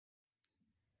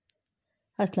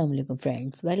Assalamu alaikum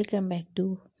friends, welcome back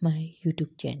to my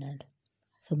YouTube channel.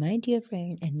 So my dear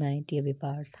friend and my dear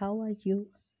viewers, how are you?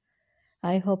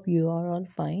 I hope you are all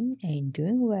fine and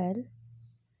doing well.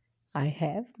 I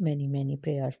have many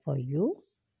prayers for you.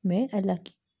 May Allah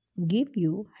give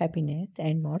you happiness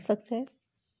and more success.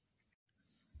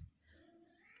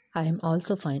 I am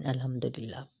also fine,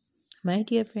 Alhamdulillah. My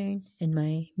dear friend and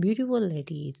my beautiful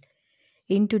ladies,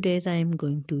 in today's I am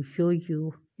going to show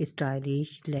you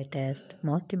stylish, latest,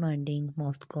 most demanding,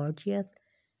 most gorgeous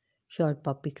short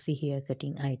Pixie hair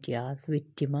cutting ideas with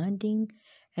demanding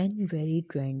and very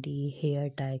trendy hair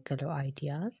dye color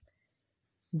ideas,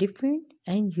 different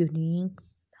and unique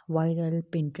viral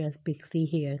Pinterest Pixie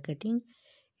hair cutting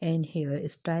and hair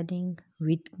styling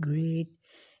with great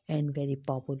and very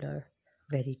popular,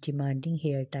 very demanding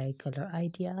hair dye color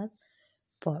ideas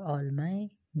for all my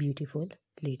beautiful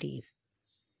ladies.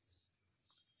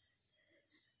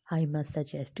 I must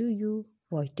suggest to you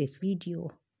watch this video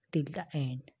till the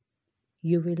end.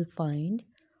 You will find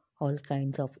all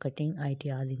kinds of cutting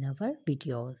ideas in our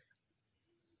videos.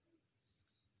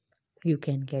 You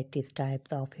can get these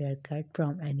types of haircut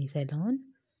from any salon.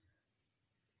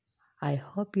 I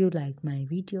hope you like my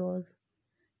videos.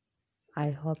 I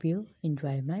hope you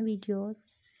enjoy my videos.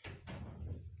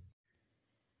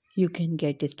 You can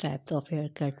get these types of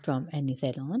haircut from any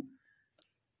salon.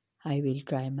 I will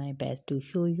try my best to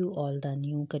show you all the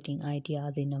new cutting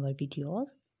ideas in our videos.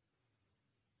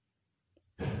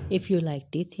 If you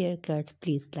like these haircuts,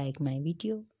 please like my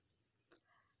video.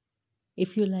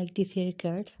 If you like these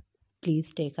haircuts,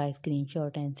 please take a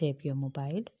screenshot and save your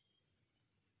mobile.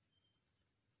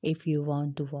 If you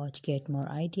want to get more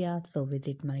ideas, so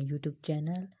visit my YouTube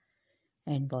channel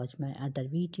and watch my other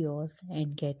videos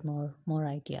and get more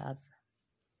ideas.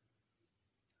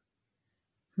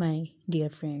 My dear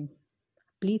friend,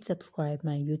 please subscribe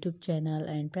my YouTube channel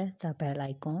and press the bell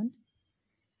icon.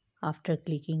 After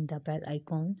clicking the bell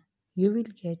icon, you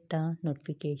will get the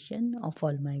notification of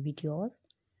all my videos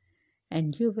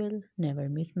and you will never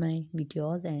miss my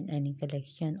videos and any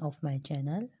collection of my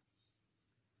channel.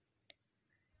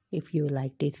 If you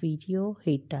like this video,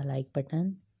 hit the like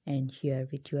button and share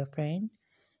with your friends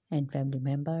and family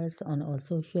members on all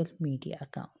social media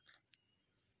accounts.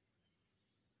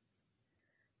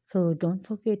 So don't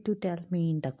forget to tell me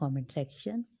in the comment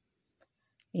section.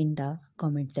 In the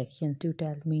comment section to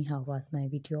tell me how was my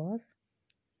videos.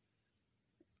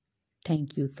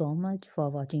 Thank you so much for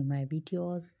watching my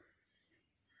videos.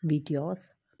 Videos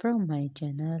from my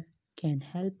channel can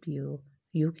help you.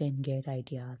 You can get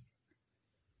ideas.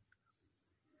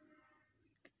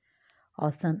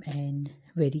 Awesome and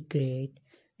very great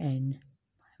and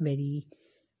very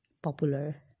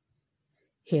popular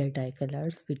hair dye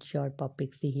colors with short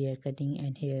pixie hair cutting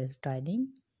and hair styling.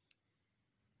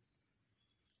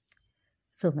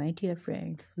 So my dear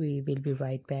friends, we will be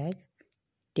right back.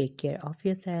 Take care of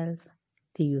yourself.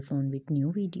 See you soon with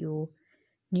new video,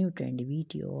 new trendy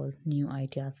videos, new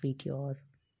ideas videos.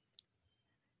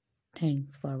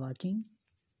 Thanks for watching.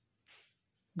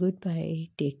 Goodbye.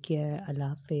 Take care.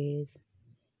 Allah Hafiz.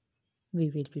 We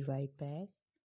will be right back.